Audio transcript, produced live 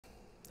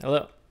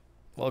Hello,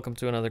 welcome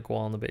to another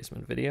Koala in the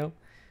Basement video.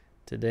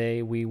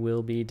 Today we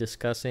will be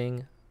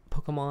discussing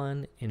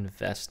Pokemon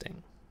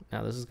investing.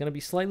 Now this is going to be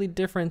slightly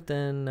different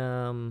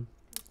than,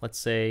 let's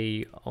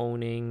say,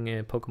 owning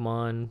a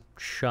Pokemon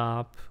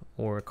shop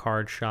or a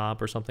card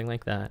shop or something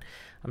like that.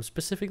 I'm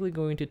specifically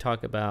going to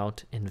talk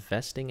about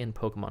investing in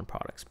Pokemon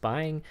products,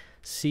 buying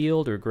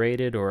sealed or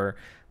graded or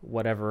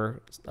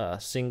whatever,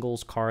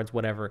 singles, cards,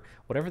 whatever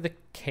the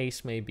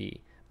case may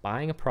be,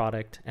 buying a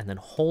product and then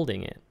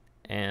holding it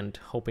and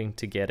hoping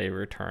to get a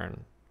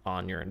return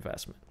on your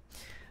investment.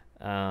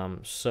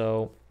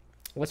 So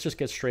let's just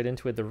get straight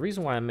into it. The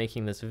reason why I'm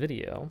making this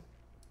video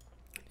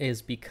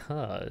is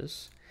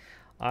because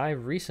I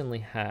recently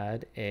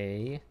had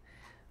I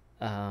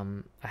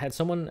had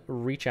someone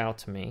reach out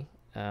to me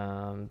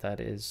that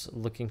is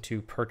looking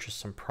to purchase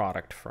some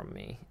product from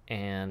me,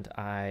 and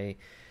I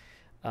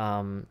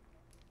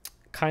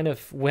kind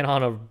of went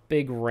on a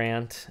big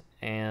rant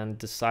and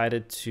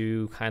decided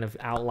to kind of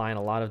outline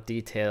a lot of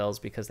details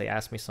because they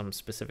asked me some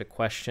specific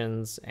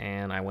questions,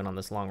 and I went on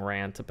this long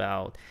rant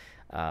about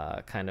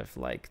kind of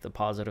like the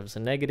positives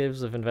and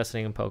negatives of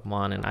investing in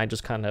Pokemon, and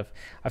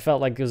I felt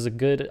like it was a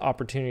good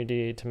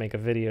opportunity to make a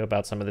video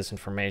about some of this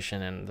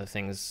information and the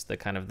things, the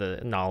kind of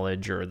the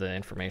knowledge or the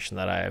information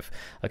that I've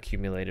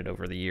accumulated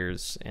over the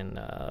years in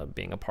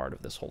being a part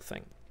of this whole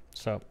thing.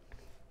 So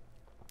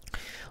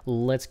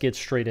let's get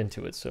straight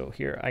into it. So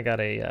here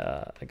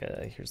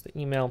here's the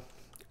email.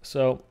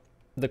 So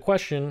the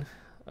question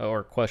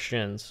or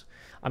questions,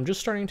 I'm just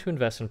starting to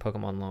invest in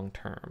Pokemon long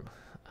term.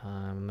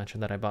 I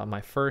mentioned that I bought my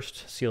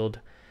first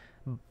sealed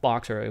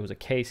box, or it was a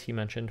case he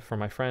mentioned, for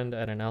my friend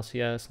at an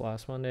LCS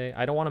last Monday.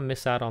 I don't want to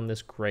miss out on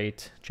this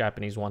great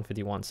Japanese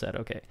 151 set.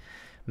 Okay,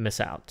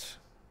 miss out.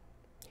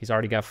 He's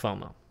already got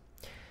FOMO.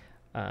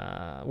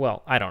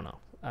 Well, I don't know.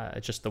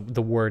 It's just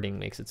the wording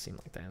makes it seem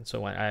like that. And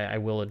so I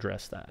will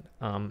address that.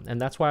 And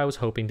that's why I was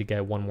hoping to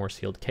get one more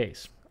sealed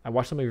case. I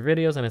watched some of your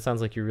videos and it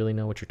sounds like you really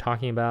know what you're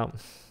talking about.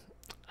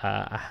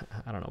 I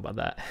don't know about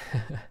that.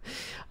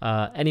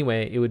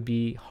 Anyway, it would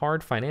be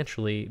hard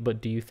financially, but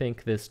do you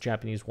think this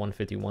Japanese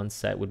 151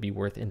 set would be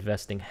worth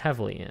investing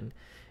heavily in?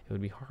 It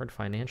would be hard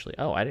financially.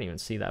 Oh, I didn't even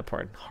see that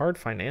part. Hard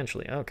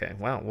financially. Okay,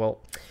 wow. Well,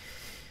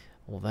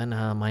 then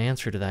my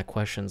answer to that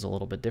question is a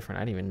little bit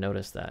different. I didn't even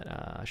notice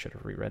that. I should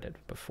have reread it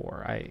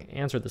before I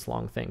answered this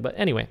long thing. But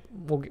anyway,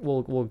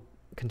 we'll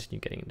continue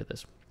getting into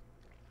this.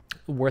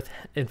 Worth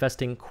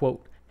investing,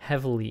 quote,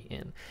 heavily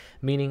in,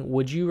 meaning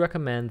would you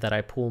recommend that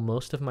I pool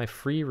most of my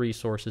free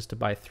resources to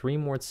buy three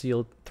more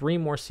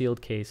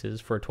sealed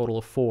cases for a total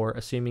of 4,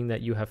 assuming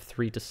that you have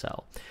 3 to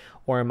sell?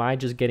 Or am I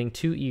just getting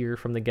too eager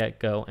from the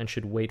get-go and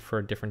should wait for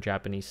a different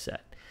Japanese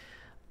set?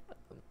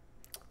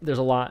 There's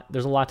a lot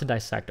to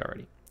dissect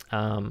already.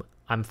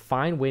 I'm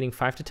fine waiting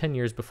 5 to 10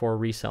 years before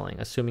reselling,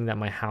 assuming that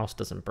my house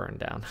doesn't burn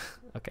down.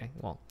 Okay,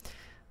 well,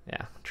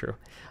 yeah, true.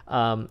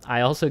 I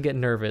also get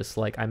nervous,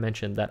 like I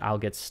mentioned, that I'll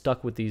get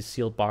stuck with these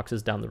sealed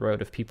boxes down the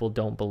road if people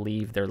don't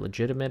believe they're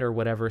legitimate or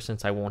whatever,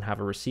 since I won't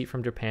have a receipt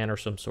from Japan or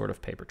some sort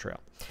of paper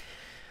trail.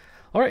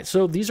 All right,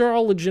 so these are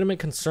all legitimate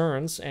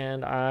concerns,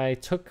 and I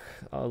took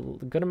a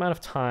good amount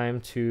of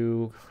time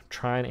to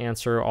try and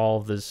answer all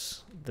of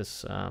this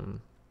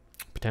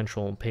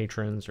potential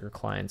patrons or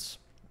clients'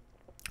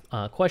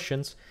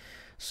 questions.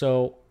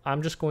 So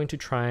I'm just going to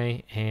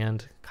try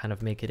and kind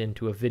of make it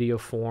into a video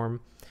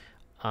form.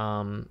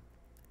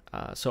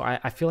 So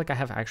I feel like I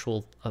have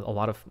a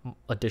lot of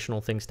additional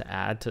things to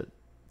add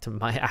to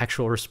my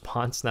actual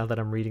response now that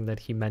I'm reading that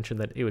he mentioned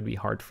that it would be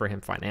hard for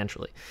him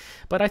financially.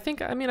 But I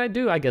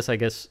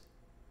guess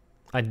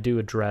I do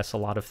address a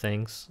lot of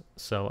things.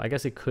 So I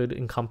guess it could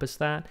encompass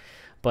that.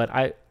 But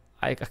I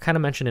kind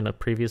of mentioned in the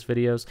previous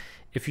videos,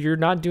 if you're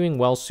not doing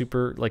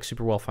super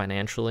well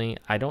financially,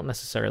 I don't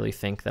necessarily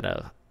think that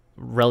a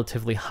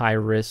relatively high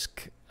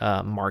risk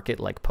market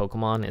like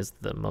Pokemon is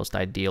the most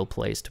ideal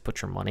place to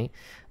put your money.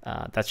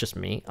 That's just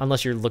me,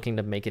 unless you're looking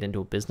to make it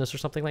into a business or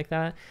something like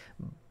that.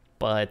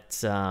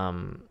 But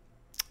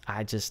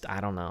I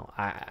don't know.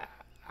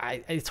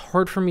 It's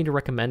hard for me to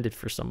recommend it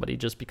for somebody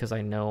just because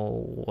I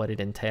know what it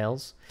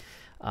entails.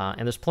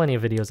 And there's plenty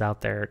of videos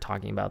out there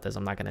talking about this.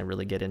 I'm not going to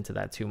really get into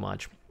that too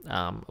much.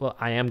 What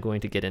I am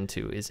going to get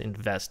into is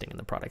investing in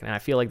the product. And I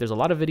feel like there's a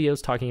lot of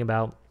videos talking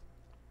about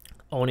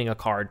owning a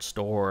card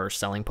store,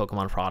 selling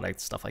Pokemon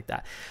products, stuff like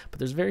that. But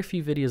there's very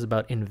few videos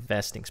about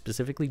investing,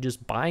 specifically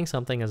just buying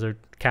something as a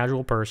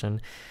casual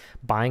person,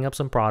 buying up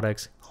some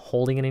products,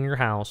 holding it in your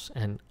house,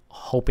 and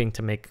hoping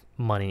to make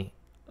money,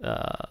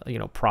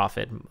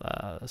 profit,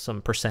 some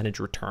percentage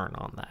return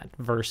on that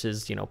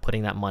versus,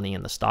 putting that money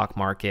in the stock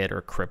market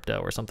or crypto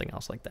or something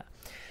else like that.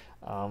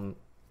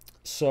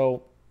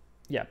 So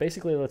yeah,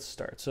 basically let's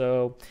start.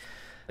 So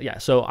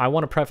I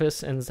want to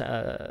preface and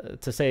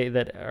to say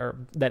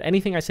that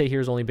anything I say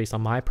here is only based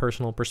on my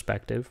personal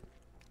perspective,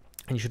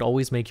 and you should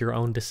always make your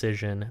own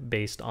decision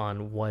based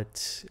on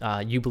what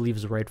you believe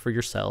is right for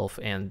yourself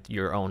and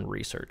your own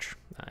research.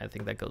 I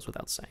think that goes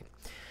without saying.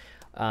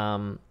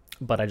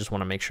 But I just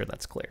want to make sure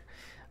that's clear.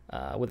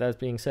 With that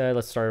being said,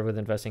 let's start with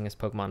investing as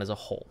Pokemon as a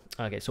whole.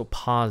 Okay, so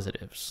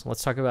positives.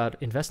 Let's talk about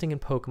investing in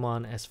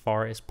Pokemon as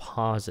far as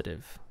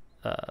positives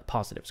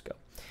go.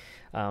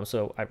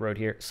 So I wrote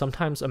here,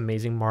 sometimes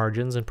amazing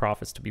margins and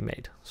profits to be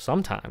made.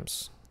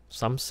 Sometimes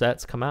some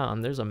sets come out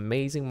and there's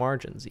amazing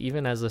margins.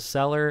 Even as a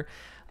seller,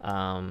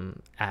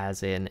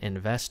 as an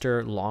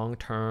investor, long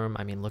term,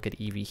 I mean, look at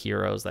EV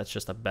Heroes. That's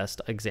just the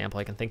best example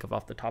I can think of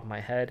off the top of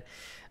my head.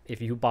 If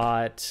you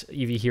bought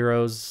EV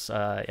Heroes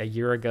a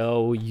year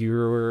ago,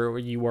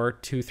 you were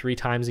 2-3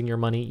 times in your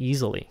money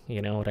easily.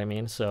 You know what I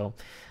mean? So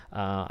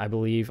I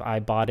believe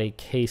I bought a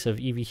case of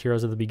EV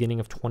Heroes at the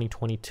beginning of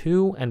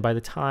 2022, and by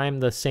the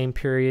time the same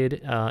period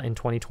in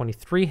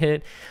 2023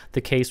 hit, the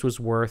case was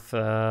worth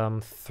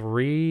 4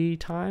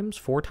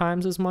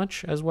 times as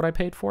much as what I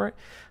paid for it.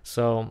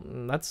 So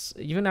that's,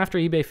 even after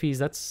eBay fees,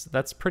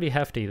 that's pretty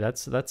hefty.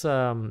 That's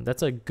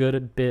a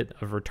good bit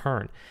of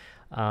return.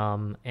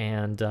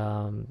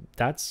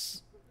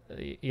 That's,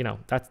 you know,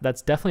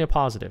 that's definitely a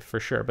positive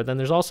for sure. But then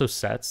there's also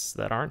sets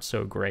that aren't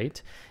so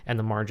great and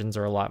the margins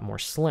are a lot more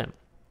slim.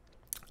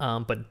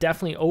 But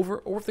definitely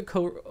over the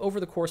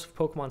course of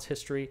Pokemon's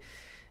history,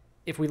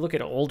 if we look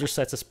at older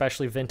sets,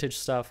 especially vintage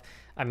stuff,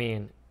 I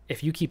mean,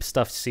 if you keep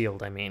stuff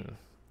sealed, I mean,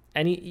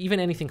 even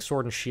anything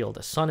Sword and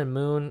Shield, Sun and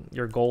Moon,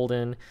 you're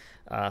golden.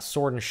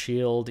 Sword and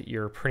Shield,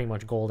 you're pretty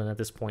much golden at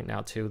this point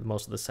now too.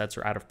 Most of the sets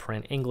are out of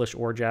print, English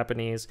or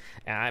Japanese.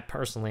 And I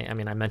personally, I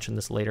mean, I mentioned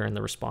this later in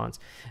the response,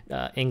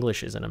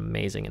 English is an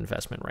amazing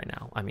investment right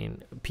now. I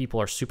mean,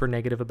 people are super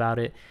negative about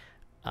it.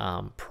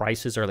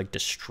 Prices are like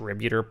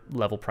distributor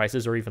level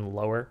prices or even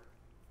lower.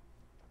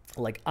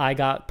 Like I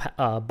got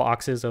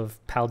boxes of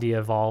Paldea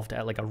Evolved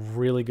at like a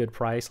really good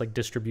price, like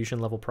distribution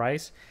level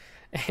price,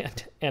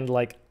 and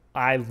like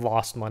I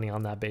lost money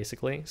on that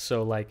basically.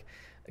 So like,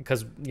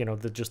 because you know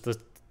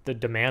the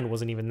demand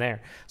wasn't even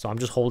there. So I'm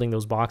just holding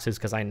those boxes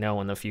because I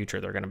know in the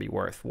future they're going to be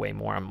worth way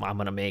more. I'm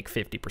going to make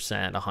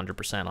 50%,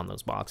 100% on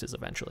those boxes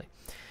eventually.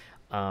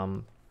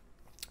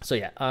 So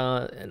yeah,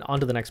 and on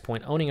to the next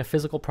point, owning a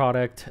physical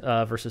product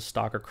versus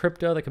stock or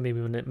crypto that can be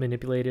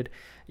manipulated.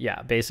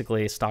 Yeah,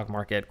 basically stock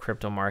market,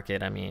 crypto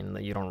market, I mean,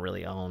 you don't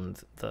really own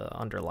the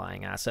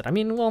underlying asset. I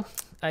mean, well,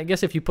 I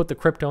guess if you put the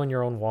crypto in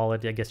your own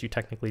wallet, I guess you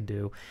technically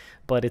do,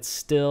 but it's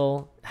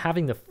still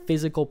having the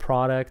physical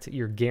product,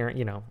 you're guaranteed,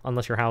 you know,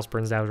 unless your house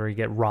burns down or you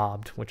get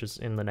robbed, which is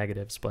in the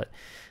negatives, but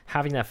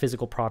having that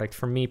physical product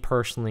for me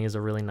personally is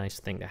a really nice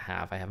thing to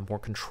have. I have more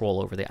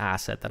control over the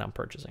asset that I'm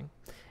purchasing.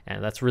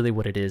 And that's really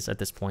what it is at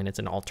this point. It's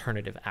an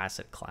alternative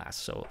asset class,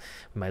 so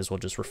we might as well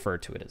just refer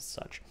to it as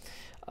such.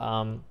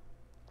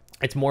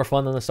 It's more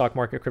fun than the stock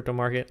market, crypto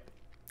market.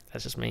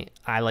 That's just me.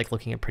 I like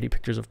looking at pretty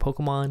pictures of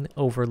Pokemon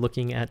over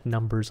looking at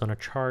numbers on a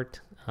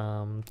chart.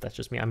 That's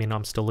just me. I mean,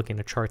 I'm still looking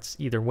at charts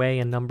either way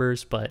and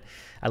numbers, but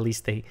at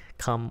least they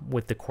come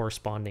with the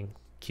corresponding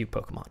cute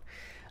Pokemon.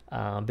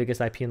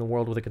 Biggest IP in the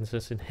world with a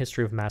consistent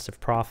history of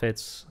massive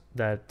profits.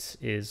 That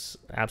is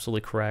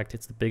absolutely correct.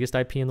 It's the biggest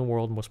IP in the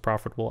world, most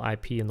profitable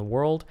IP in the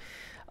world.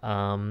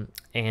 Yeah,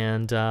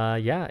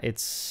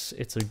 it's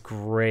a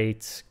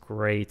great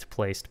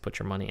place to put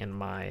your money, in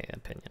my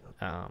opinion.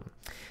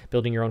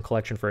 Building your own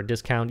collection for a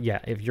discount. Yeah,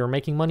 if you're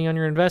making money on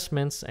your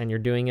investments and you're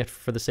doing it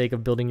for the sake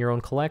of building your own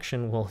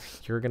collection, well,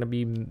 you're going to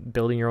be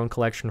building your own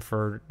collection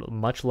for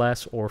much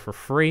less or for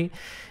free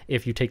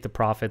if you take the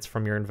profits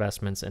from your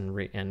investments and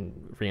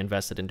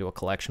reinvest it into a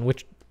collection,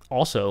 which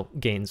also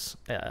gains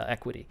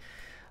equity.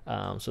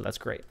 So that's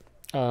great.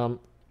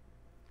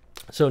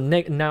 So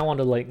now on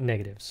to like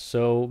negatives.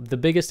 So the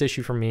biggest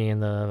issue for me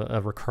and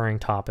the recurring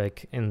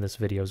topic in this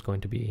video is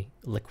going to be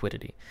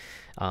liquidity.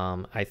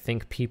 I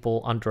think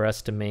people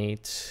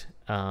underestimate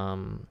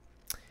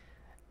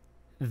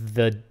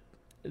the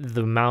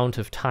amount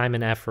of time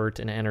and effort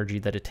and energy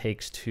that it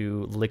takes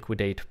to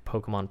liquidate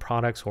Pokemon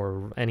products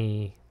or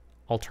any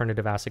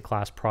alternative asset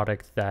class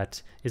product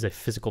that is a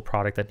physical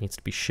product that needs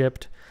to be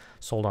shipped,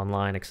 sold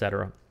online,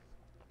 etc.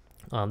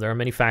 There are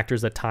many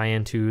factors that tie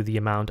into the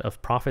amount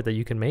of profit that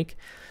you can make.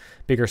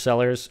 Bigger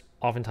sellers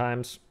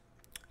oftentimes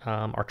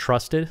are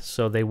trusted,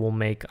 so they will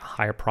make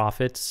higher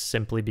profits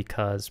simply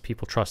because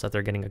people trust that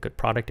they're getting a good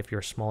product. If you're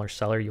a smaller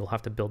seller, you'll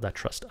have to build that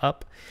trust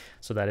up,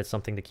 so that is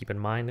something to keep in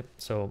mind.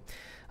 So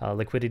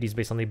liquidity is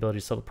based on the ability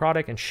to sell the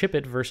product and ship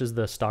it versus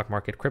the stock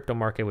market, crypto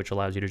market, which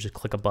allows you to just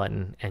click a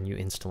button and you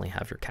instantly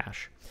have your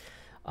cash.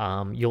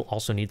 You'll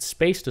also need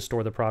space to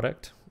store the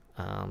product.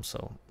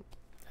 So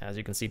as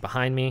you can see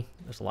behind me,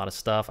 there's a lot of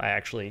stuff. I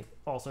actually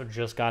also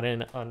just got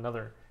in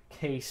another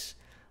case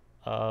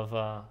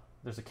of,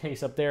 there's a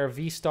case up there,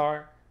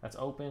 V-Star, that's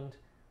opened.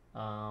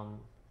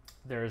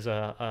 There's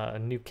a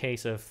new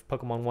case of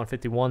Pokemon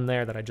 151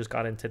 there that I just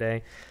got in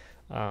today.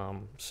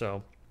 And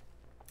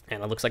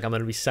it looks like I'm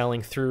going to be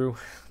selling through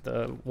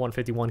the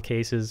 151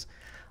 cases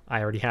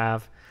I already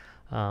have,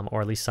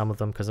 or at least some of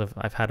them, because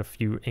I've had a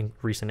few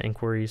recent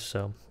inquiries.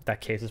 So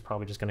that case is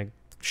probably just going to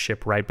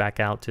ship right back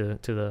out to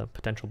the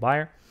potential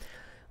buyer.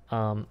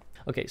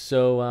 Okay,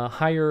 so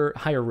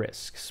higher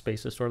risk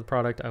space to store the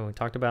product. We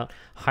talked about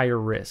higher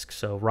risk,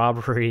 so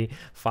robbery,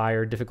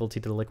 fire, difficulty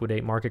to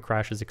liquidate, market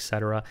crashes,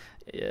 etc.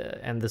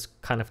 And this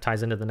kind of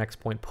ties into the next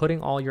point: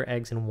 putting all your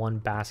eggs in one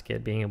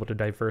basket, being able to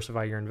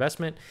diversify your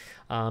investment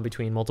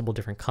between multiple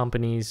different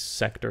companies,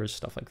 sectors,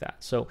 stuff like that.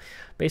 So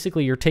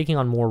basically, you're taking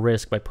on more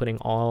risk by putting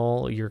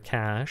all your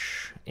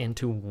cash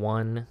into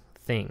one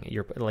thing.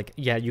 You're like,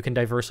 yeah, you can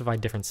diversify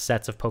different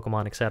sets of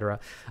Pokemon,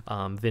 etc.,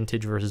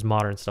 vintage versus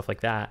modern, stuff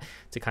like that,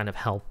 to kind of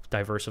help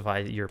diversify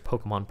your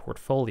Pokemon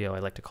portfolio, I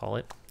like to call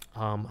it.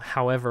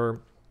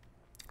 However,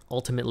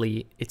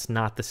 ultimately, it's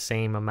not the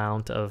same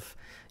amount of,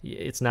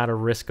 it's not a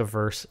risk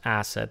averse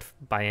asset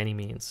by any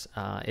means.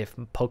 If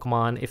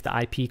the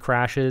IP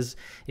crashes,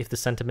 if the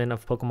sentiment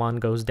of Pokemon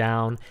goes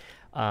down,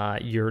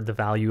 the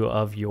value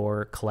of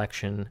your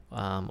collection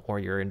or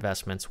your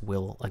investments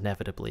will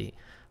inevitably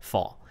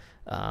fall.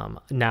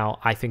 Now,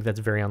 I think that's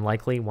very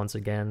unlikely. Once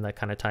again, that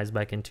kind of ties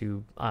back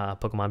into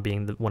Pokemon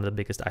being one of the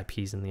biggest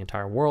IPs in the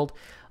entire world.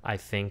 I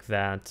think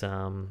that,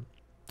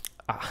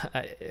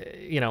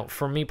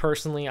 for me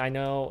personally, I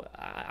know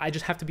I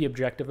just have to be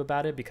objective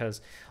about it,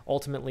 because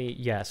ultimately,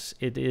 yes,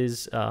 it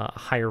is a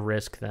higher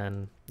risk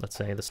than, let's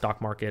say, the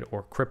stock market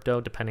or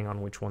crypto, depending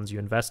on which ones you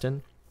invest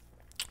in.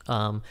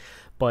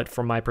 But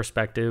from my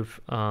perspective,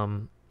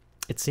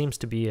 it seems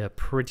to be a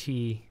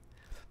pretty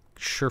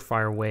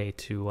surefire way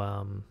to,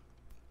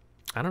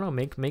 I don't know,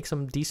 make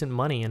some decent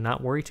money and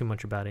not worry too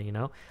much about it.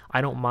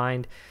 I don't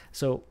mind.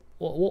 So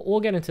we'll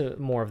get into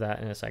more of that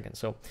in a second.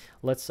 So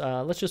let's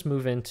just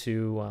move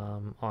into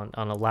on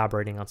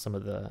elaborating on some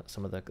of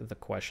the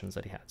questions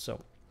that he had.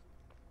 So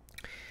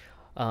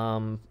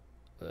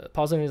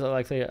positives, I'd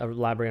like to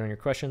elaborate on your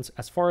questions.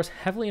 As far as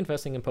heavily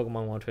investing in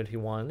Pokemon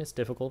 151, it's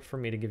difficult for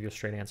me to give you a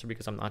straight answer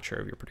because I'm not sure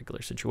of your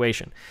particular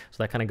situation.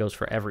 So that kind of goes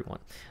for everyone.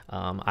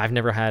 I've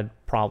never had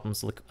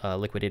problems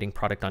liquidating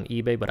product on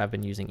eBay, but I've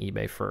been using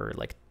eBay for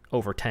like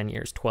over 10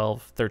 years,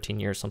 12, 13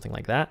 years, something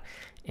like that.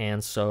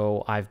 And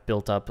so I've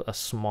built up a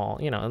small,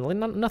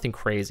 nothing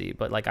crazy,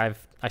 but like I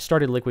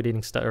started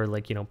liquidating stuff, or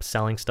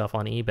selling stuff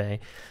on eBay,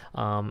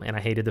 and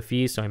I hated the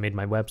fees, so I made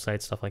my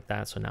website, stuff like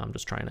that. So now I'm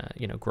just trying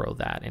to, grow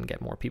that and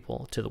get more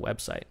people to the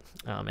website.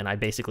 And I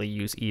basically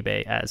use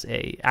eBay as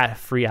a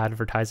free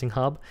advertising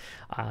hub.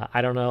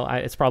 I don't know,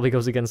 it probably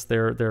goes against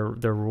their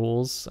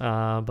rules,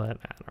 but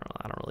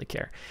I don't really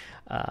care.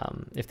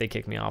 If they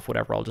kick me off,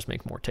 whatever, I'll just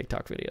make more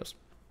TikTok videos.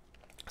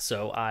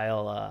 So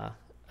I'll,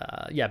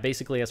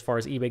 basically, as far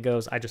as eBay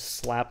goes, I just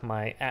slap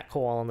my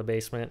 @koala in the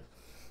basement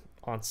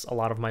on a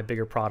lot of my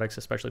bigger products,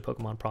 especially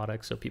Pokemon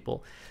products, so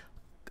people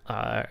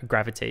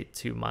gravitate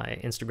to my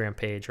Instagram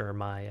page or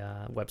my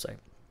website.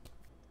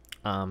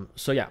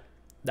 So yeah,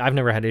 I've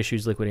never had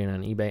issues liquidating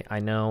on eBay. I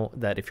know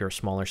that if you're a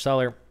smaller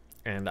seller,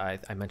 and I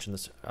mentioned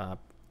this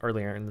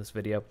earlier in this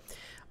video,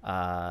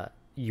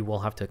 you will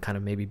have to kind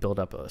of maybe build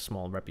up a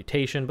small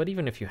reputation. But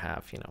even if you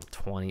have,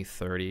 20,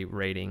 30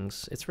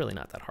 ratings, it's really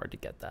not that hard to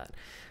get that.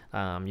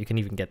 You can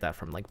even get that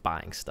from like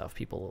buying stuff.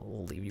 People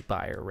will leave you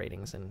buyer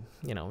ratings, and,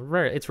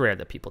 it's rare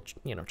that people,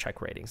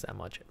 check ratings that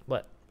much.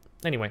 But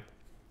anyway,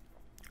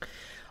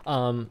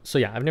 so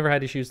yeah, I've never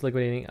had issues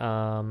liquidating.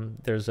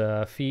 There's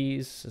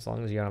fees as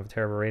long as you don't have a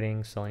terrible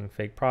rating. Selling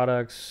fake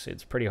products,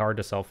 it's pretty hard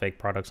to sell fake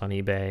products on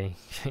eBay.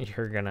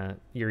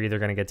 You're either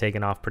gonna get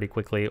taken off pretty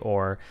quickly,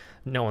 or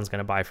no one's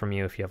gonna buy from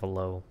you if you have a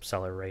low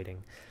seller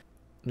rating.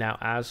 Now,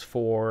 as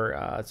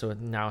for, so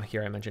now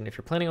here I mentioned, if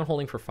you're planning on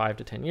holding for 5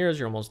 to 10 years,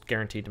 you're almost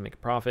guaranteed to make a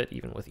profit,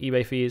 even with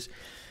eBay fees.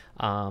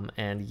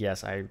 And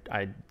yes, I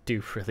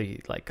do really,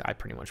 I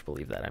pretty much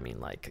believe that. I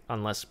mean,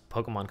 unless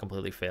Pokemon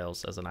completely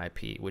fails as an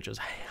IP, which is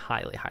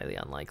highly, highly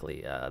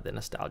unlikely, the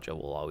nostalgia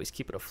will always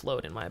keep it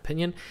afloat, in my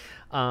opinion.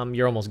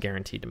 You're almost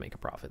guaranteed to make a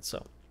profit.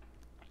 So,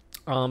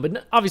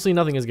 but obviously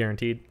nothing is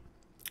guaranteed.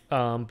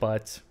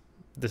 But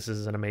this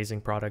is an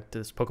amazing product,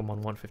 this Pokemon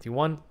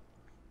 151.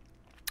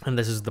 And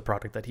this is the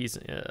product that he's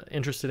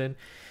interested in.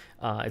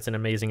 It's an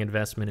amazing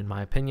investment, in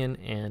my opinion,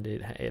 and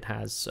it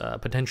has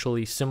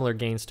potentially similar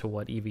gains to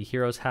what EV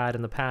Heroes had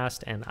in the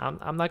past. And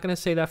I'm not going to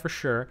say that for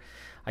sure.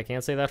 I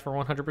can't say that for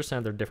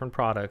 100%. They're different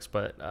products,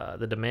 but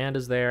the demand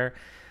is there.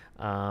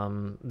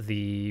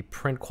 The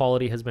print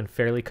quality has been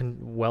fairly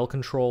well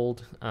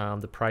controlled.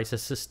 The price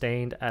is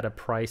sustained at a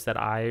price that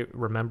I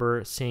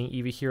remember seeing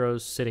EV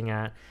Heroes sitting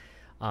at.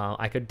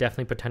 I could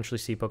definitely potentially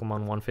see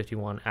Pokemon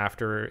 151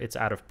 after it's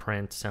out of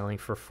print selling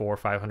for $400 or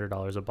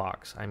 $500 a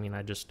box. I mean,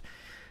 I just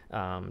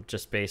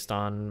based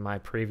on my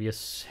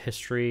previous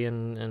history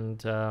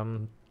and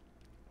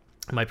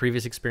my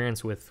previous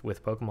experience with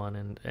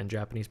Pokemon and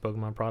Japanese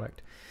Pokemon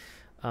product.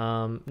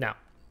 Now,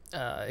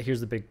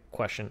 here's the big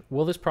question.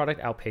 Will this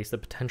product outpace the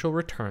potential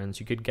returns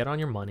you could get on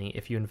your money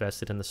if you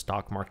invested in the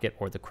stock market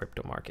or the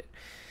crypto market?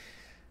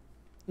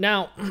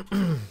 Now,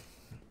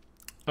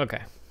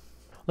 okay.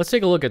 Let's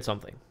take a look at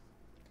something.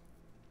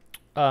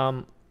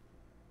 I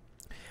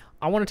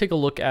want to take a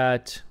look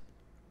at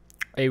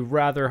a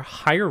rather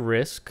higher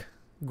risk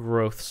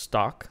growth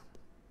stock.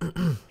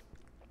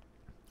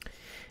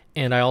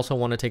 And I also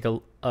want to take a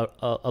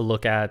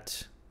look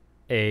at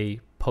a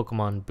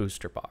Pokemon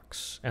booster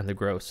box and the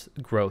growth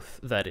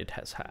that it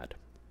has had.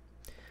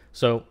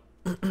 So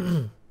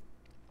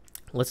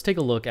let's take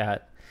a look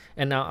at,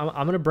 and now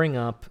I'm going to bring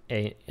up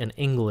an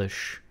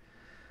English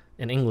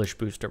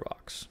booster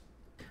box.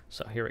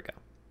 So here we go.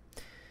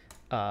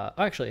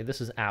 Actually,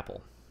 this is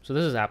Apple. So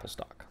this is Apple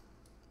stock.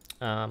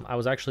 I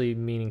was actually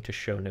meaning to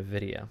show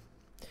NVIDIA,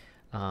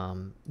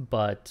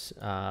 but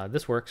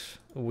this works.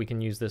 We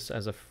can use this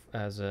as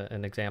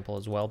an example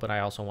as well, but I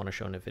also want to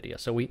show NVIDIA.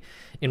 So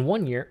in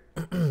 1 year,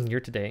 year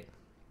to date,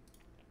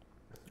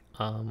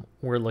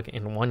 we're looking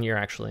in 1 year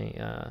actually.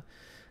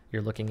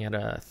 You're looking at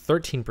a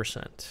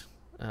 13%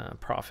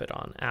 profit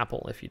on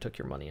Apple if you took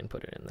your money and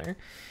put it in there.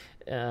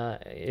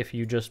 If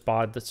you just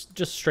bought this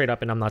just straight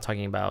up, and I'm not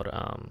talking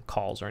about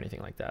calls or anything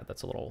like that.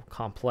 That's a little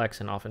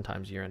complex, and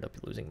oftentimes you end up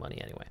losing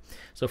money anyway.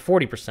 So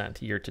 40%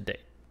 year to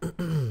date.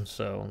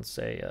 So let's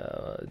say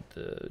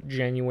the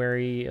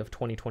January of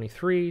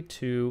 2023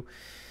 to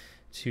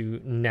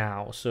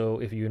now. So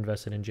if you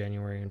invested in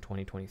January in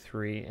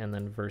 2023, and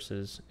then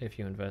versus if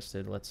you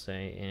invested, let's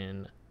say,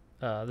 in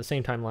the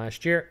same time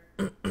last year,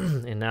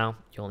 and now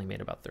you only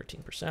made about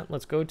 13%.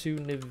 Let's go to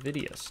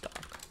NVIDIA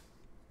stock.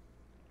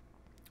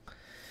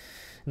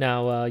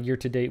 Now, year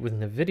to date with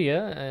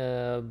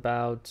NVIDIA,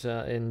 about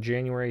in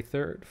January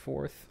 3rd,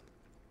 4th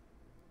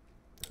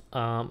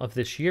of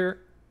this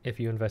year, if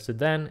you invested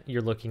then,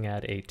 you're looking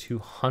at a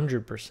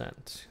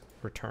 200%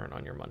 return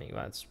on your money.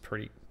 That's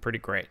pretty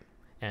great,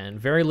 and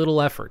very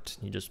little effort.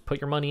 You just put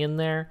your money in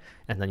there,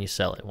 and then you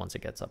sell it once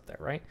it gets up there,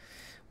 right?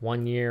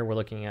 1 year, we're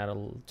looking at a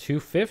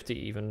 250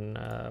 even.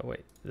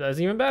 Wait, that's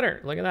even better.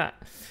 Look at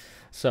that.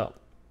 So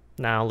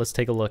now let's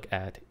take a look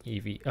at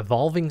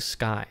Evolving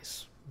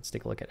Skies. Let's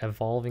take a look at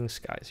Evolving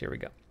Skies. Here we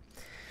go.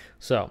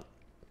 So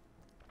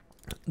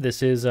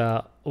this is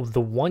the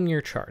 1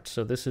 year chart.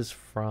 So this is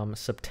from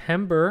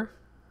September.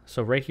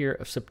 So right here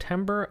of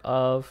September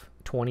of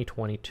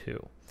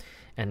 2022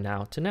 and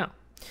now to now.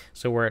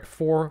 So we're at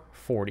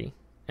 440.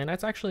 And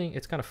that's actually,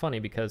 it's kind of funny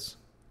because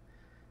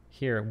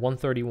here,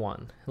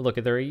 131. Look,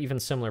 they're even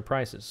similar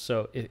prices.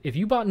 So if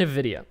you bought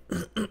NVIDIA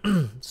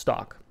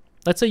stock,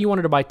 let's say you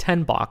wanted to buy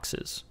 10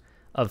 boxes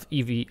of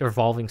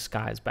Evolving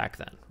Skies back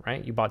then,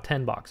 right? You bought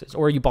 10 boxes,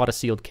 or you bought a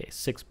sealed case,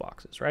 6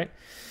 boxes, right?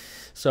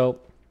 So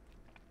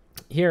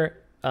here,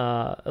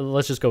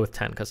 let's just go with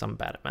 10 because I'm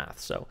bad at math.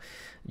 So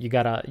you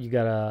got a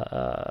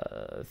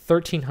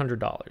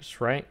 $1,300,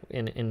 right,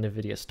 in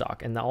NVIDIA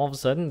stock, and then all of a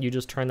sudden you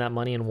just turn that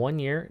money in 1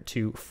 year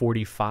to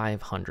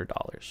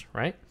 $4,500,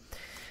 right?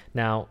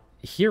 Now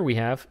here we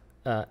have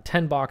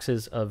 10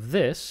 boxes of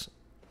this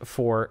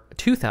for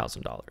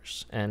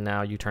 $2,000, and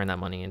now you turn that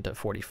money into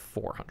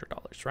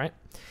 $4,400, right?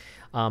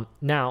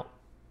 Now,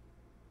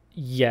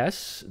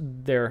 yes,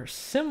 they're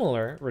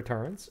similar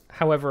returns.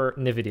 However,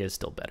 NVIDIA is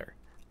still better.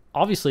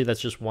 Obviously,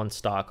 that's just one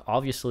stock.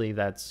 Obviously,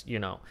 that's, you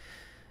know,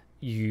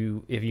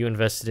 if you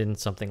invested in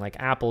something like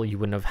Apple, you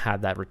wouldn't have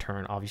had that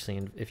return.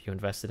 Obviously, if you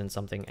invested in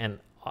something, and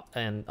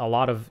a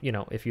lot of, you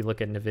know, if you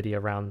look at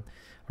NVIDIA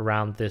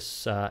around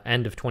this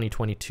end of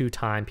 2022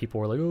 time,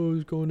 people were like, oh,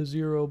 it's going to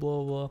zero,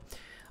 blah blah.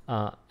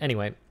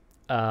 Anyway,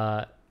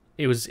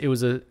 it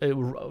was a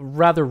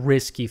rather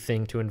risky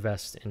thing to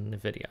invest in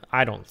NVIDIA.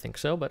 I don't think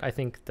so, but I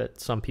think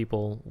that some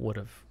people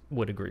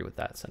would agree with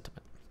that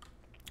sentiment.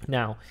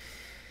 Now,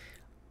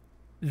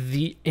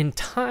 in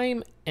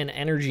time and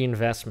energy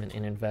investment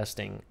in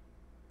investing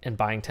and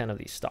buying 10 of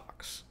these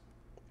stocks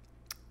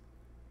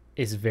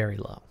is very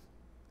low.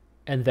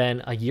 And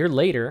then a year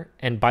later,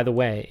 and by the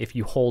way, if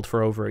you hold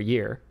for over a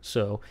year,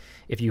 so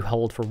if you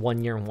hold for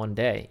 1 year and 1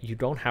 day, you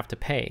don't have to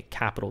pay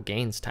capital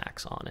gains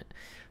tax on it.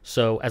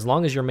 So as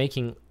long as you're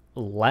making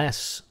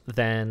less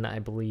than, I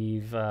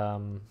believe,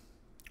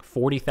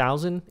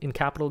 40,000 in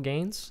capital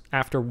gains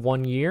after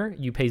 1 year,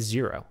 you pay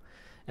 0.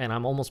 And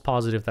I'm almost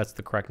positive that's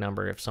the correct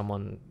number. If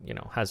someone, you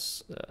know,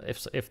 has,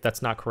 if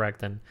that's not correct,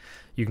 then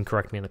you can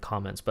correct me in the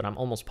comments. But I'm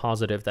almost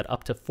positive that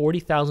up to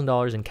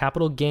 $40,000 in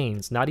capital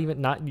gains, not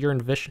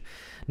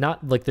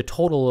like the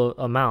total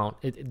amount,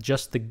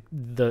 just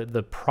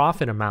the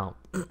profit amount.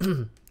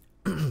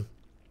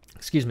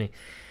 Excuse me.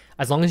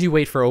 As long as you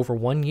wait for over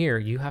 1 year,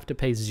 you have to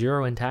pay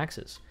 0 in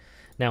taxes.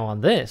 Now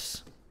on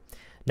this,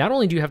 not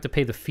only do you have to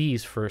pay the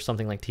fees for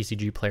something like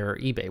TCG Player or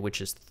eBay, which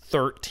is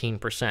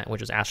 13%,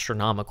 which is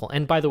astronomical.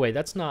 And by the way,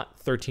 that's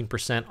not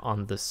 13%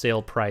 on the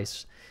sale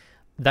price.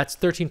 That's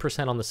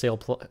 13% on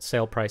the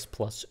sale price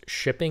plus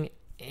shipping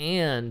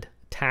and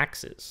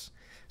taxes.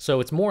 So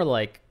it's more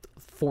like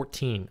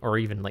 14 or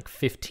even like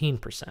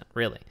 15%,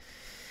 really.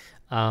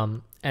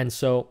 And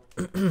so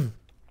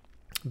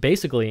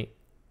basically,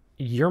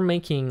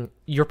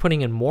 you're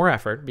putting in more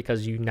effort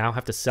because you now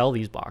have to sell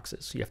these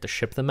boxes. You have to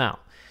ship them out.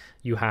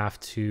 You have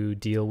to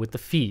deal with the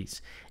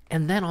fees.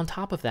 And then on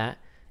top of that,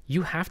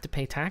 you have to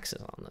pay taxes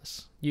on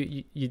this.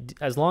 You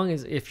as long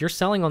as, if you're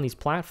selling on these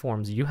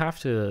platforms, you have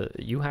to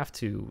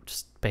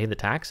pay the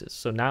taxes.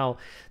 So now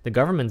the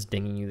government's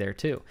dinging you there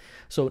too.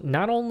 So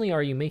not only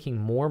are you making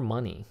more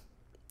money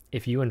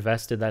if you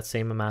invested that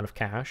same amount of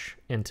cash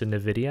into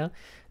NVIDIA,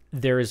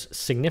 there is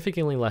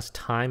significantly less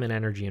time and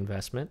energy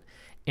investment,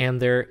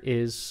 and there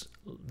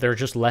are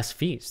just less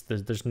fees.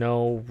 There's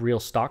no real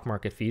stock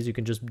market fees. You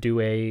can just do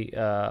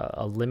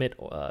a limit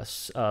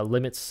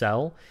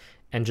sell,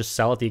 and just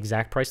sell at the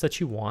exact price that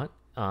you want.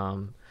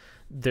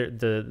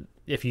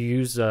 If you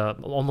use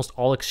almost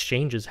all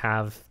exchanges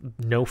have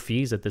no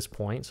fees at this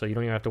point, so you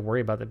don't even have to worry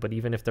about it. But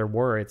even if there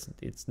were,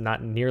 it's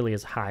not nearly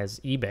as high as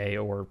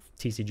eBay or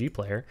TCG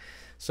Player.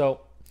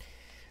 So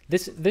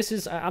this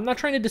is, I'm not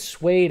trying to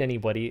dissuade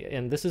anybody,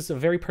 and this is a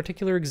very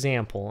particular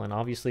example, and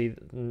obviously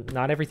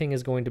not everything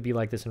is going to be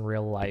like this in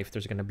real life.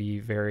 There's going to be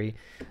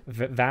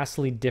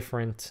vastly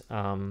different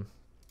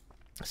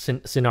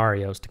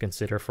scenarios to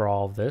consider for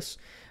all of this,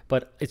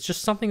 but it's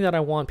just something that I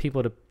want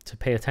people to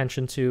pay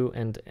attention to,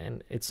 and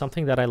it's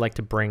something that I like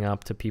to bring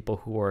up to people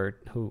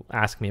who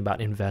ask me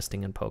about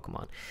investing in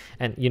Pokemon.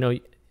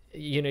 And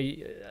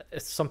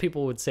some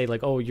people would say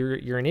like, oh,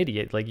 you're an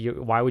idiot. Like,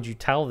 why would you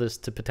tell this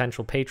to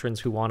potential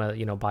patrons who want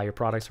to, buy your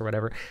products or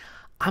whatever?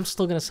 I'm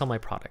still going to sell my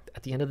product.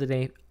 At the end of the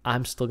day,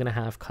 I'm still going to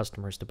have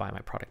customers to buy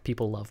my product.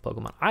 People love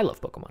Pokemon. I love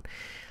Pokemon.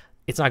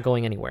 It's not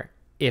going anywhere.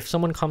 If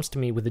someone comes to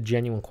me with a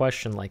genuine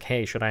question like,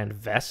 hey, should I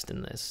invest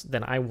in this?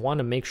 Then I want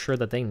to make sure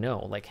that they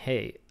know, like,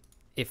 hey,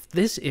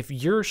 if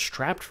you're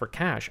strapped for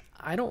cash,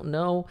 I don't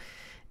know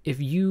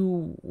if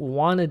you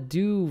want to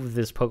do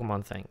this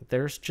Pokemon thing.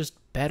 There's just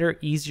better,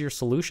 easier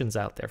solutions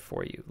out there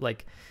for you.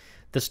 Like,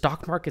 the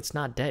stock market's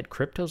not dead.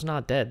 Crypto's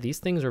not dead. These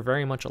things are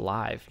very much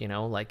alive,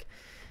 like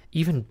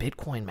even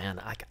Bitcoin,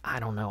 man. Like, I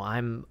don't know.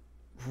 I'm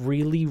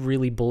really,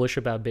 really bullish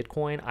about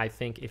Bitcoin. I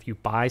think if you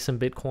buy some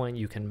Bitcoin,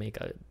 you can make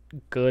a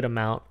good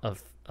amount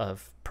of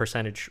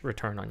percentage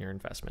return on your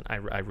investment. I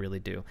really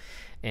do.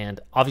 And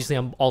obviously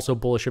I'm also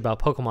bullish about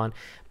Pokemon,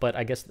 but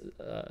I guess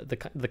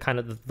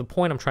the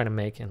point I'm trying to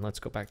make, and let's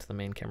go back to the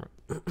main camera.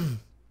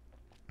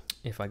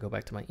 If I go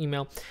back to my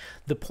email,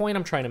 the point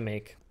I'm trying to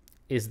make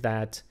is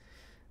that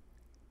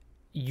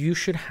you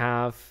should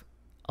have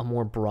a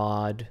more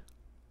broad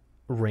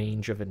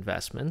range of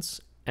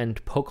investments,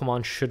 and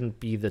Pokemon shouldn't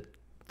be the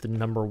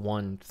number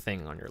one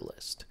thing on your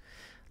list.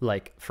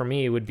 Like, for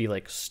me, it would be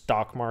like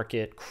stock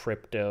market,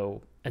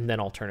 crypto, and then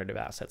alternative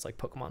assets like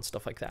Pokemon,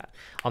 stuff like that.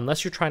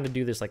 Unless you're trying to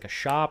do this like a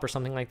shop or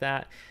something like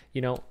that,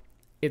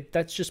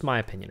 that's just my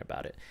opinion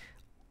about it.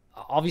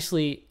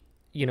 Obviously,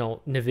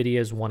 NVIDIA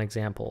is one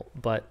example,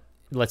 but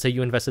let's say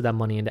you invested that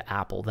money into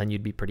Apple, then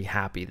you'd be pretty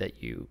happy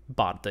that you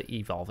bought the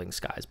Evolving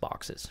Skies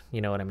boxes.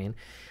 You know what I mean?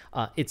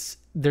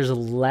 There's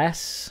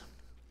less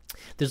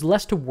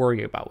to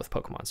worry about with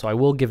Pokemon, so I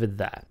will give it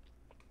that.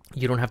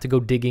 You don't have to go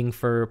digging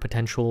for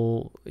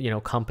potential,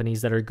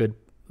 companies that are good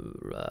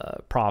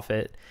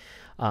profit,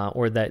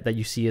 or that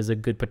you see as a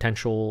good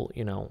potential,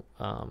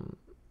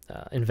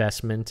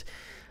 investment.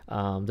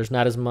 There's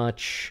not as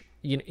much,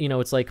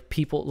 it's like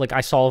people, like I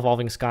saw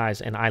Evolving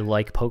Skies and I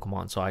like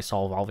Pokemon. So I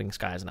saw Evolving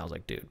Skies and I was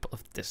like, dude,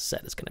 this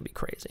set is going to be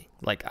crazy.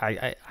 Like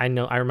I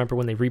remember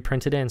when they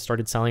reprinted it and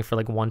started selling for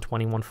like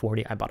 120,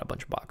 140, I bought a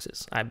bunch of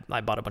boxes.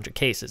 I bought a bunch of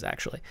cases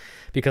actually,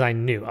 because I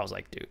knew, I was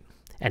like, dude.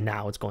 And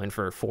now it's going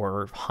for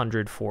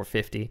 400,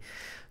 450.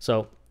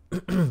 So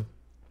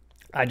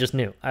I just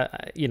knew,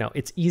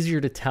 it's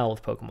easier to tell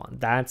with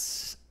Pokemon.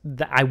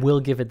 I will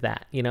give it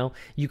that.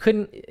 You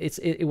couldn't.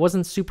 It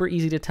wasn't super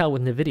easy to tell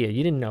with NVIDIA.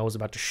 You didn't know it was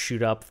about to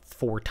shoot up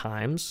 4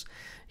 times.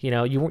 You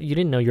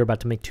didn't know you're about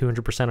to make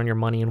 200% on your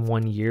money in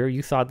 1 year.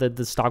 You thought that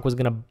the stock was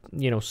gonna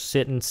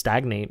sit and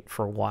stagnate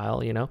for a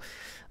while.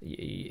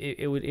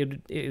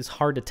 It is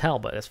hard to tell.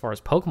 But as far as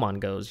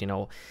Pokemon goes,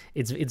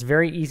 it's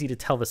very easy to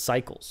tell the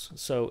cycles.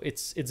 So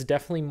it's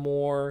definitely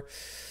more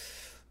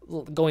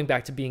going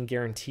back to being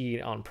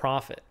guaranteed on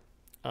profit.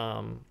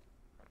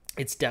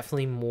 It's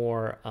definitely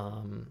more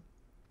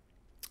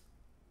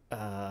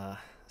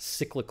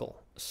cyclical.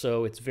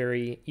 So it's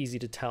very easy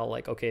to tell,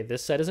 like, okay,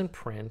 this set is in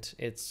print.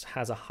 It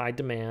has a high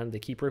demand. They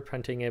keep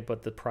reprinting it,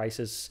 but the price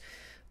is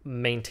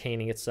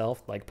maintaining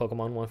itself, like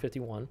Pokemon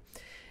 151.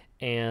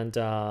 And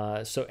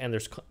and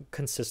there's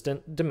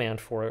consistent demand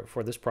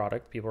for this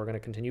product. People are going to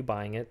continue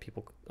buying it.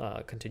 People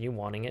continue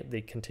wanting it.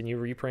 They continue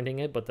reprinting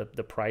it, but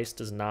the price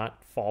does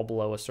not fall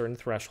below a certain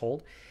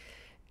threshold.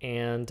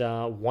 And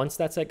once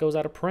that set goes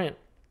out of print,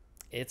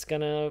 it's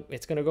gonna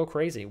go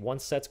crazy.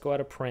 Once sets go out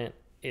of print,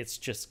 it's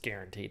just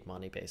guaranteed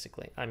money,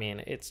 basically. I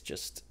mean, it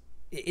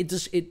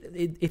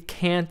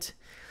can't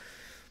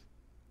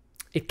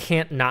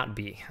not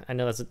be. I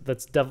know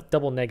that's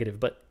double negative,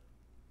 but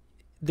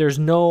there's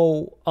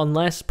no,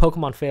 unless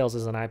Pokemon fails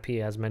as an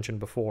IP, as mentioned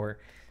before,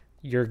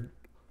 you're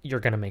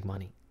gonna make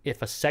money.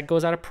 If a set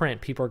goes out of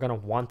print, people are gonna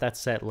want that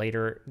set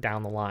later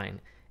down the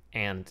line,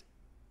 and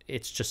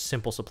it's just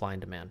simple supply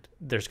and demand.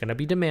 There's going to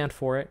be demand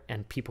for it,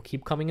 and people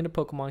keep coming into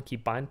Pokemon,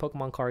 keep buying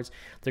Pokemon cards.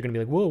 They're going to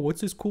be like, whoa,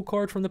 what's this cool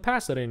card from the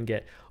past that I didn't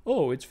get?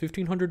 Oh, it's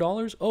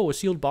 $1,500? Oh, a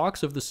sealed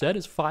box of the set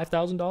is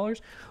 $5,000?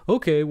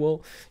 Okay,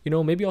 well,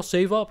 maybe I'll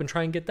save up and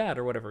try and get that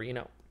or whatever,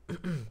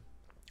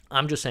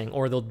 I'm just saying,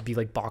 or there'll be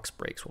like box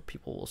breaks where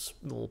people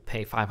will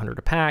pay $500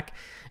 a pack,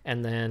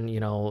 and then,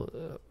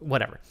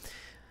 whatever.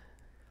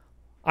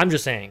 I'm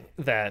just saying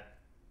that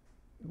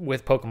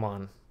with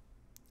Pokemon,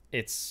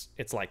 it's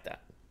like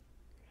that.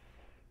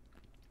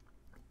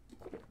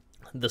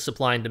 the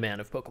supply and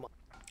demand of Pokemon.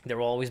 There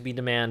will always be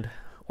demand,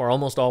 or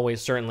almost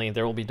always, certainly,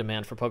 there will be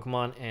demand for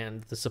Pokemon,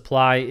 and the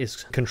supply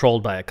is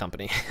controlled by a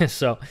company.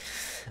 So,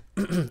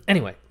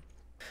 anyway.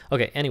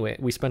 Okay, anyway,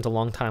 we spent a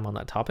long time on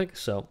that topic,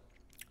 so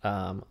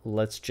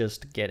let's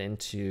just get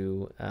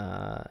into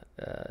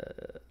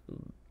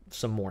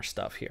some more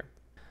stuff here.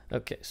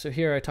 Okay, so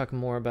here I talk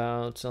more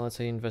about, so let's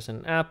say invest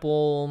in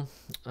Apple.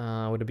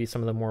 Would it be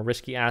some of the more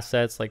risky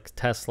assets like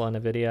Tesla and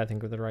Nvidia? I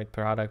think with the right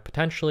product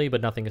potentially,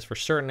 but nothing is for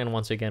certain. And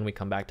once again, we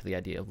come back to the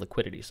idea of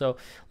liquidity. So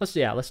let's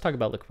talk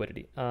about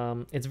liquidity.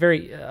 It's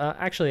very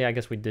actually, I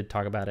guess we did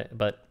talk about it,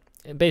 but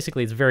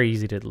basically it's very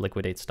easy to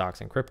liquidate stocks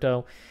in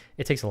crypto.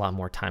 It takes a lot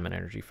more time and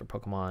energy for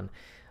Pokemon.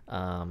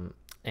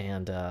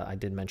 I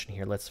did mention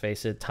here, let's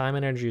face it, time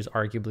and energy is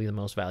arguably the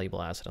most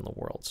valuable asset in the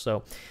world.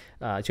 So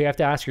you have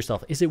to ask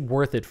yourself, is it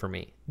worth it for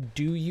me?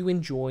 Do you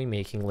enjoy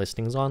making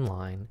listings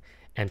online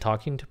and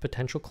talking to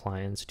potential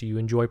clients? Do you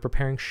enjoy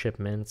preparing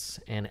shipments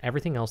and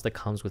everything else that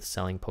comes with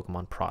selling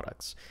Pokemon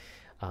products?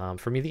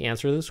 For me, the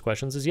answer to those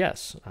questions is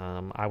yes.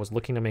 I was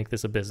looking to make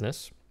this a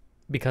business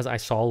because I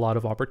saw a lot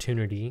of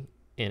opportunity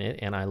in it,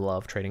 and I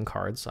love trading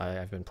cards.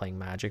 I've been playing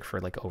Magic for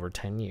like over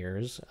 10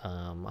 years.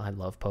 I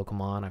love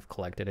Pokemon. I've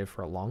collected it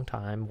for a long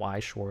time, Y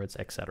Schwartz,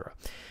 etc.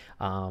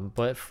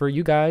 But for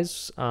you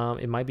guys,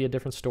 it might be a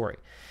different story.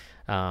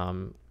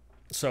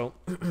 So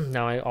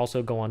now I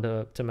also go on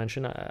to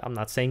mention, I'm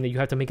not saying that you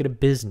have to make it a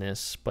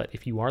business, but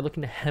if you are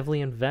looking to heavily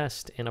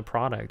invest in a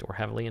product or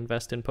heavily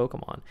invest in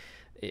Pokemon,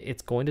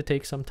 it's going to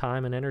take some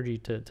time and energy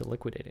to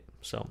liquidate it.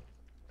 So,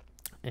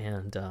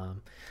 and all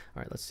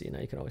right, let's see. Now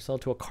you can always sell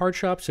it to a card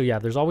shop. So yeah,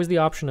 there's always the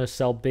option to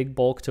sell big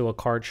bulk to a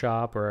card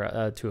shop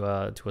or to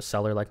a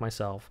seller like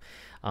myself.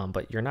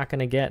 But you're not going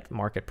to get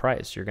market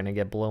price. You're going to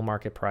get below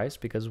market price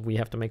because we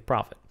have to make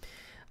profit.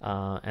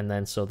 And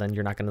then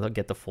you're not going to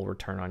get the full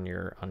return on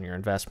your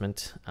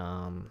investment.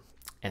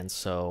 And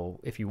so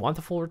if you want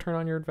the full return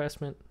on your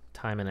investment,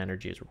 time and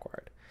energy is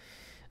required.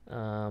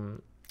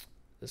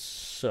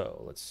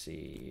 So let's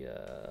see,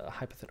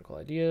 hypothetical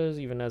ideas.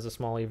 Even as a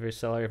small eBay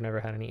seller, I've never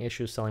had any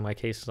issues selling my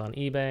cases on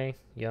eBay.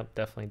 Yep,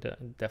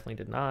 definitely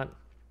did not.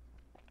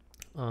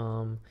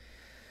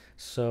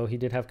 So he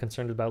did have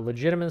concerns about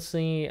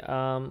legitimacy.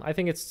 I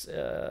think it's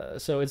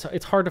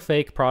hard to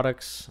fake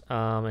products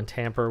and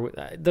tamper.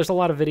 There's a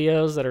lot of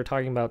videos that are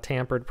talking about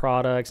tampered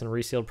products and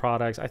resealed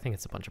products. I think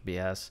it's a bunch of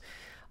BS.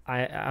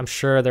 I'm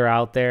sure they're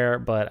out there,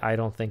 but I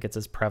don't think it's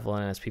as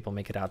prevalent as people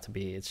make it out to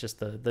be. It's just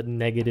the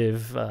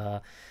negative,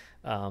 the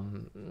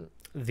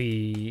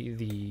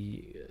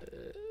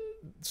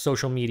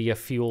social media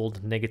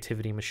fueled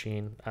negativity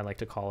machine, I like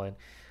to call it.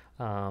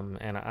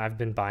 And I've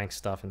been buying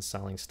stuff and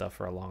selling stuff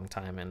for a long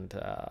time, and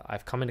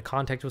I've come into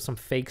contact with some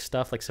fake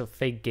stuff, like some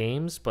fake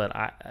games, but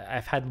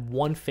I've had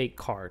one fake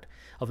card.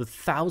 Of the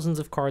thousands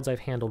of cards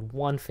I've handled,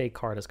 one fake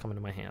card has come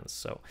into my hands.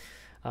 So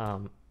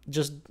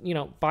just,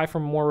 buy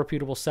from more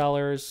reputable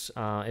sellers.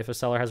 If a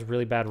seller has a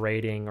really bad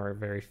rating or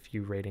very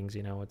few ratings,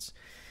 it's,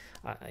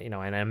 and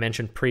I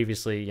mentioned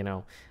previously,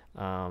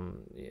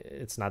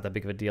 it's not that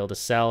big of a deal to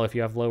sell if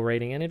you have low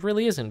rating, and it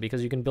really isn't,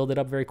 because you can build it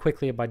up very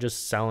quickly by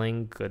just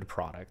selling good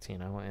product,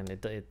 and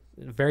it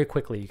very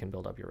quickly you can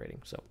build up your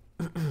rating. So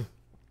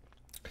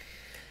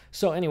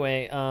so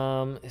anyway,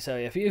 so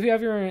if you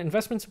have your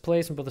investments in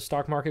place in both the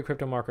stock market,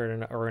 crypto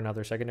market, or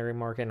another secondary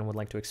market, and would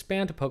like to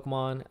expand to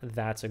Pokemon,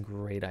 that's a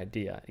great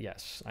idea.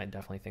 Yes, I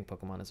definitely think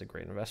Pokemon is a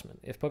great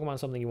investment. If Pokemon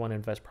is something you want to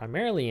invest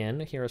primarily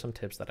in, here are some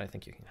tips that I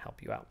think can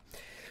help you out.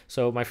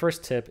 So my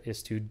first tip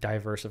is to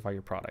diversify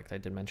your product. I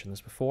did mention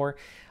this before.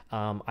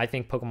 I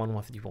think Pokemon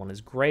 151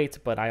 is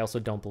great, but I also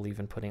don't believe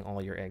in putting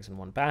all your eggs in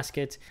one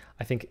basket.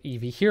 I think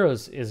EV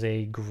Heroes is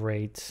a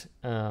great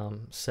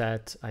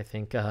set. I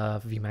think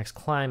VMAX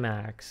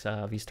Climax,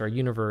 V-Star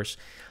Universe.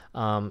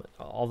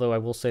 Although I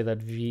will say that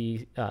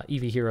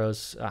EV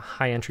Heroes,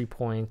 high entry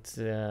point,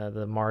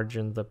 the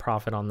margin, the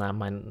profit on that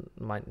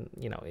might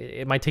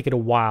it might take it a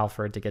while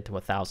for it to get to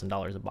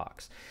 $1,000 a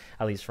box,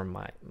 at least from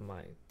my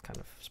kind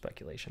of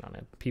speculation on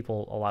it. A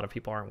lot of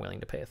people aren't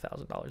willing to pay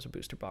 $1,000 a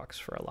booster box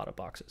for a lot of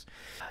boxes.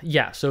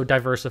 Yeah, so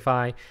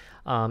diversify.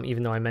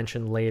 Even though I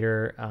mentioned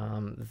later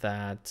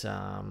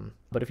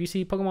but if you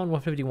see Pokemon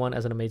 151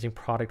 as an amazing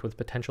product with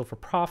potential for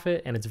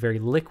profit, and it's very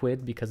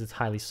liquid because it's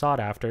highly sought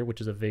after,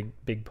 which is a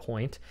big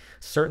point.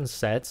 Certain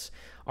sets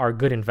are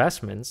good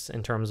investments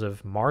in terms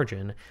of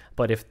margin,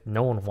 but if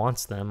no one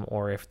wants them,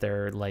 or if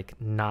they're like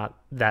not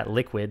that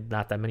liquid,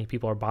 not that many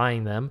people are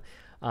buying them,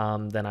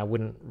 then I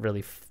wouldn't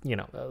really,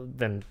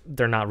 then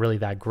they're not really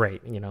that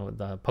great.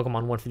 The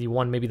Pokemon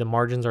 151, maybe the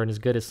margins aren't as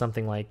good as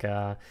something like,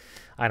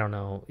 I don't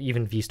know,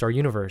 even V-Star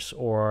Universe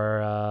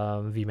or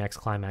VMAX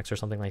Climax or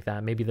something like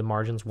that. Maybe the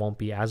margins won't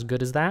be as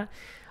good as that,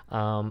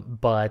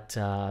 but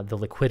the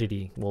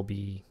liquidity will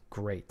be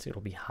great.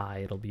 It'll be high.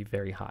 It'll be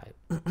very high.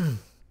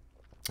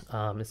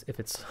 If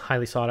it's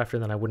highly sought after,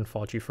 then I wouldn't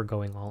fault you for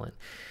going all in.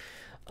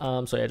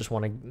 So I just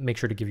want to make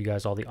sure to give you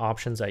guys all the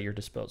options at your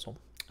disposal.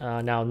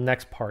 Now,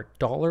 next part,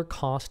 dollar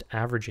cost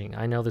averaging.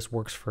 I know this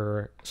works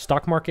for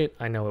stock market.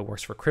 I know it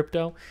works for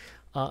crypto,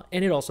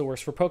 and it also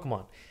works for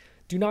Pokemon.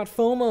 Do not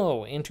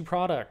FOMO into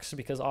products,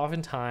 because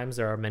oftentimes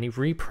there are many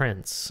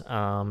reprints.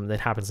 That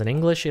happens in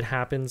English. It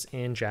happens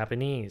in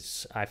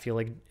Japanese. I feel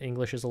like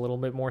English is a little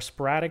bit more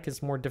sporadic.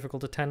 It's more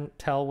difficult to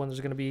tell when there's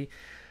going to be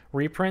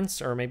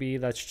reprints, or maybe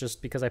that's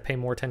just because I pay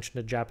more attention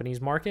to Japanese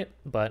market.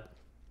 But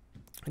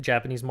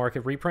Japanese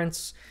market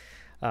reprints,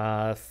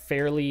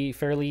 fairly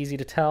easy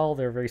to tell.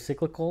 They're very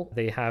cyclical.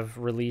 They have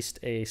released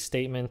a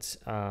statement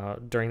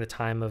during the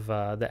time of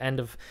the end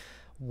of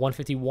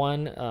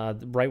 151,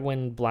 right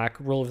when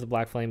Rule of the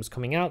Black Flame was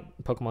coming out.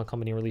 Pokemon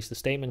Company released a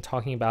statement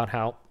talking about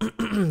how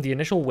the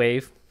initial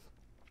wave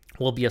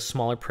will be a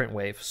smaller print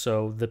wave,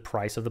 so the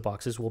price of the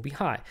boxes will be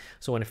high.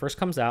 So when it first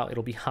comes out,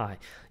 it'll be high.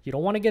 You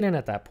don't want to get in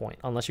at that point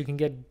unless you can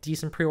get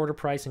decent pre-order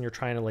price and you're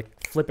trying to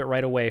like flip it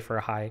right away for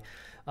a high,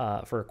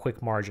 for a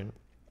quick margin.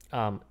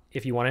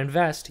 If you want to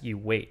invest, you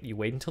wait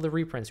until the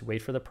reprints, you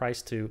wait for the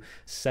price to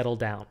settle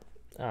down.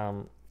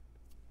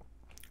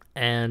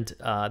 And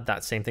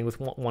that same thing with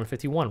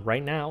 151.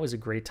 Right now is a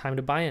great time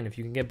to buy in. If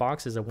you can get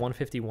boxes at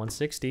 150,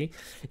 160,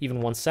 even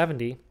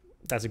 170,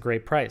 that's a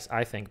great price,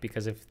 I think,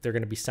 because if they're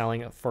going to be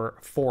selling for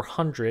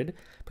 400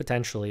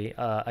 potentially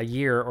a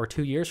year or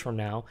 2 years from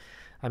now,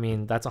 I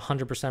mean, that's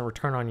 100%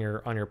 return on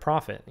your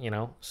profit, you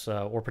know,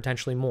 so, or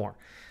potentially more.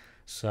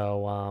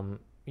 So,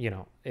 you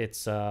know,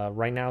 it's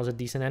right now is a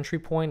decent entry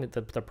point.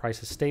 The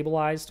price is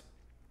stabilized.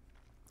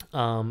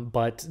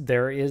 But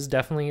there is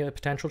definitely a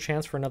potential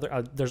chance for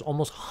another, there's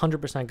almost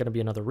 100% going to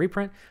be another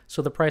reprint,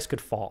 so the price could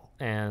fall.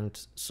 And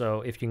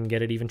so if you can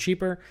get it even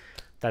cheaper,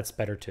 that's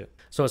better too.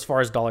 So as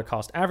far as dollar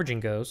cost averaging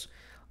goes,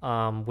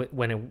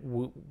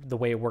 the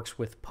way it works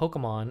with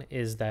Pokemon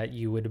is that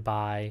you would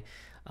buy,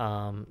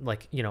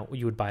 like, you know,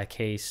 you would buy a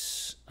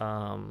case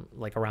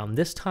like around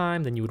this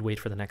time, then you would wait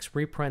for the next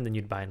reprint, then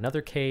you'd buy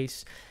another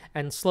case,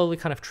 and slowly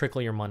kind of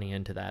trickle your money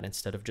into that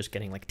instead of just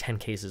getting like 10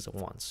 cases at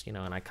once, you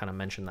know. And I kind of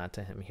mentioned that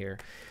to him here.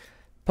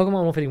 Pokemon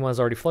 151 has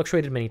already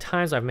fluctuated many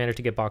times. I've managed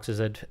to get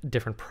boxes at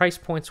different price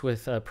points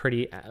with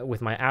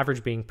my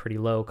average being pretty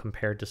low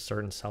compared to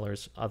certain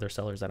sellers, other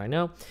sellers that I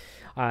know.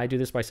 I do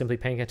this by simply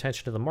paying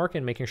attention to the market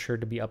and making sure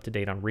to be up to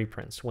date on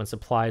reprints. When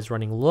supply is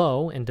running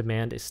low and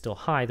demand is still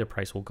high, the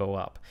price will go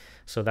up.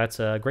 So that's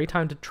a great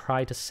time to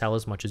try to sell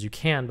as much as you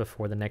can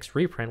before the next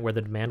reprint, where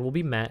the demand will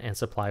be met and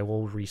supply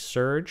will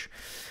resurge,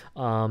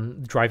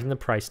 driving the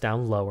price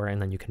down lower,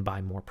 and then you can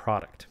buy more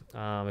product.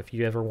 If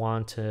you ever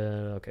want to,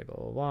 okay, blah,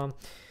 blah,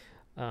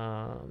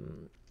 blah.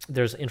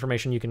 There's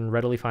information you can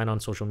readily find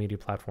on social media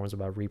platforms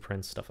about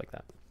reprints, stuff like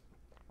that.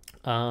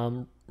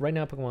 Right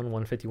now, Pokemon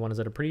 151 is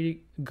at a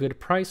pretty good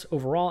price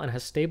overall and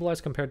has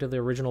stabilized compared to the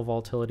original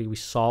volatility we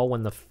saw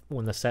when the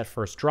set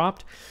first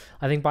dropped.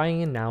 I think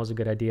buying in now is a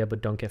good idea,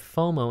 but don't get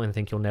FOMO and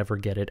think you'll never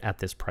get it at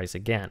this price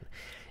again.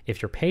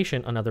 If you're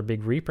patient, another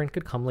big reprint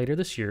could come later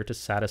this year to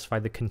satisfy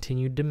the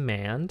continued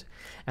demand,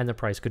 and the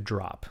price could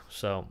drop.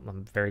 So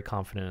I'm very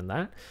confident in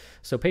that.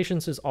 So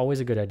patience is always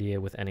a good idea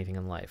with anything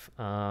in life.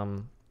 I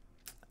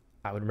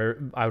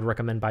would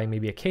recommend buying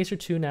maybe a case or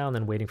two now and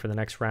then waiting for the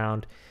next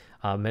round.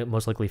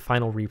 Most likely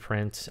final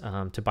reprint,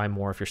 to buy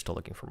more if you're still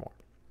looking for more.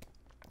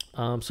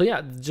 So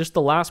yeah, just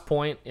the last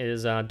point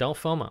is don't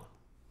FOMO.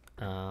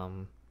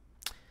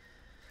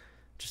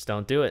 Just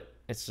don't do it.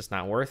 It's just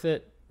not worth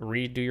it.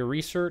 Do your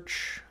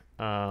research,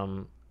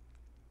 make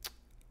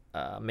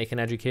an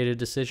educated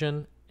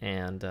decision,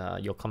 and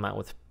you'll come out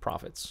with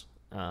profits.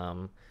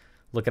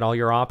 Look at all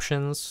your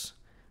options.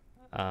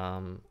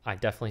 I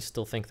definitely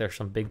still think there's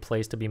some big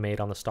plays to be made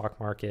on the stock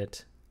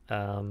market.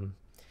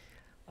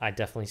 I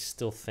definitely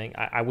still think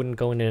I wouldn't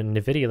go into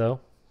NVIDIA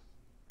though.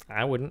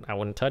 I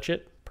wouldn't touch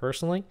it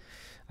personally.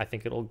 I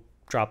think it'll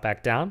drop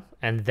back down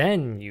and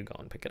then you go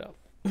and pick it up.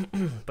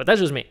 But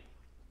that's just me.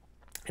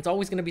 It's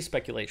always going to be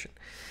speculation.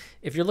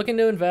 If you're looking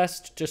to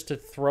invest just to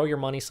throw your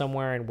money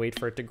somewhere and wait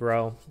for it to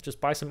grow,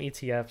 just buy some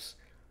ETFs.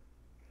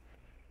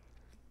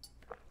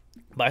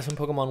 Buy some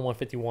Pokemon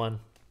 151.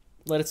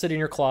 Let it sit in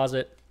your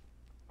closet.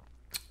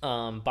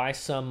 Buy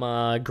some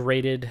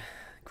graded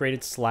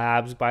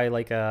slabs. Buy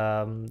like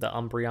the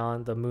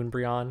Umbreon, the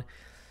Moonbreon,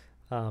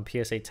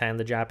 PSA 10,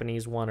 the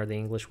Japanese one or the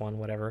English one,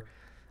 whatever.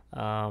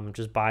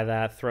 Just buy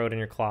that, throw it in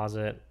your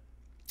closet.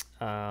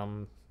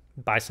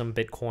 Buy some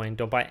Bitcoin.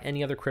 Don't buy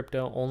any other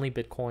crypto, only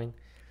Bitcoin.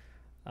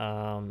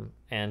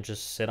 And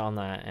just sit on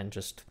that and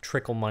just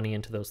trickle money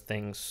into those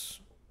things.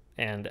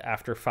 And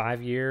after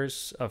 5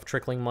 years of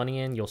trickling money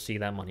in, you'll see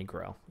that money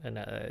grow. And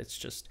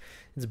it's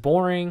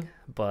boring,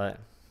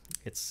 but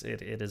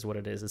it is what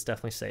it is. It's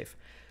definitely safe.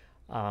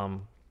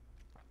 Now,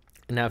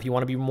 if you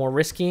want to be more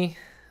risky,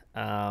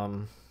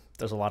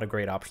 there's a lot of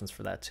great options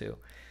for that too.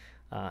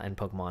 And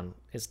Pokemon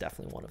is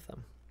definitely one of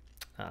them.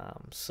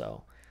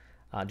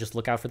 Just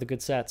look out for the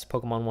good sets.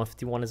 Pokemon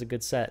 151 is a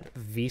good set.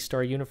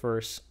 V-Star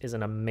Universe is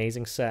an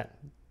amazing set.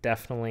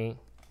 Definitely.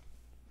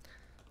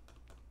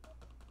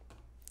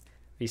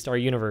 V-Star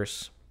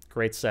Universe,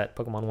 great set.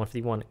 Pokemon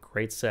 151,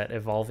 great set.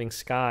 Evolving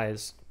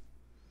Skies.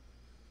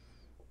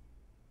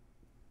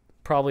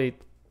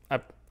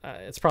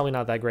 It's probably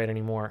not that great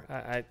anymore.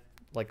 I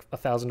like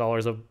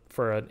 $1,000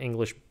 for an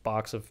English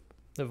box of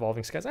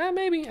Evolving Skies.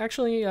 Maybe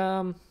actually.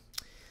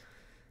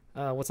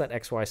 what's that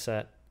XY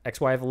set?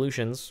 XY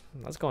Evolutions.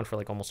 That's going for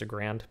like almost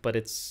 $1,000, but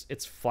it's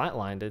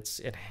flatlined.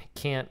 It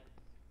can't.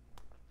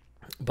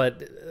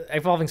 But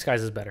Evolving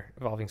Skies is better.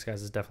 Evolving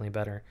Skies is definitely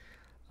better.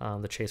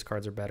 The chase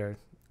cards are better.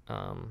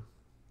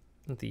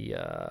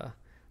 The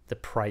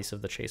price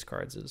of the chase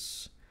cards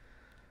is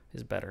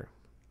better.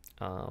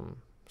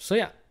 So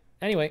yeah.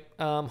 Anyway,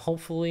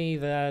 hopefully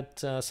that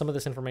some of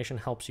this information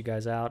helps you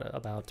guys out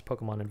about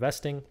Pokemon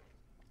investing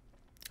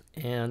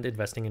and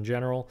investing in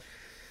general.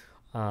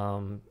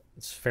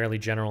 It's fairly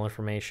general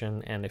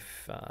information, and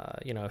if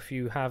if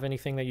you have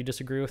anything that you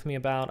disagree with me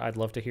about, I'd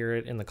love to hear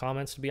it in the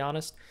comments, to be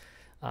honest.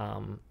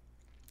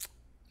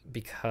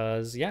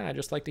 Because yeah, I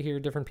just like to hear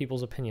different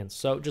people's opinions.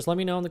 So just let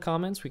me know in the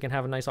comments. We can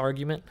have a nice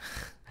argument.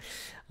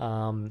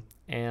 Yeah,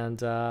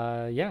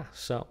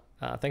 so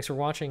thanks for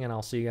watching, and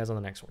I'll see you guys on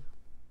the next one.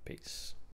 Peace.